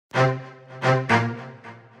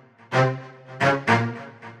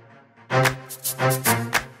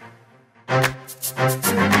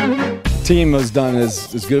team has done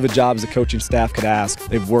as good of a job as the coaching staff could ask.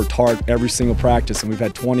 They've worked hard every single practice, and we've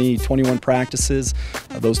had 21 practices.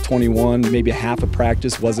 Those 21, maybe a half a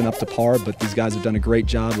practice wasn't up to par, but these guys have done a great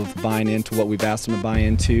job of buying into what we've asked them to buy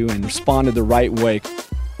into and responded the right way.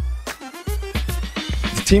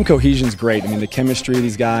 Team cohesion is great. I mean, the chemistry of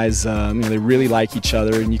these guys, they really like each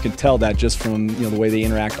other, and you can tell that just from the way they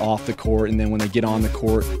interact off the court, and then when they get on the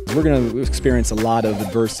court. We're going to experience a lot of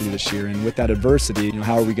adversity this year, and with that adversity,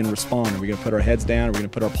 how are we going to respond? Are we going to put our heads down? Are we going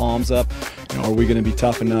to put our palms up? Are we going to be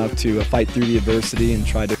tough enough to fight through the adversity and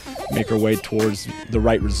try to make our way towards the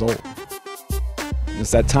right result?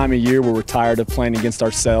 It's that time of year where we're tired of playing against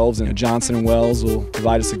ourselves, and Johnson & Wells will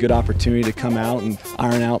provide us a good opportunity to come out and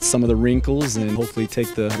iron out some of the wrinkles and hopefully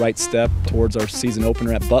take the right step towards our season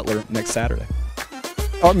opener at Butler next Saturday.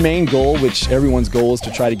 Our main goal, which everyone's goal, is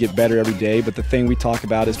to try to get better every day, but the thing we talk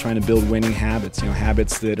about is trying to build winning habits,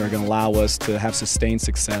 habits that are going to allow us to have sustained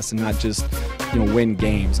success and not just, win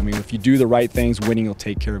games. I mean, if you do the right things, winning will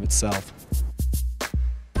take care of itself.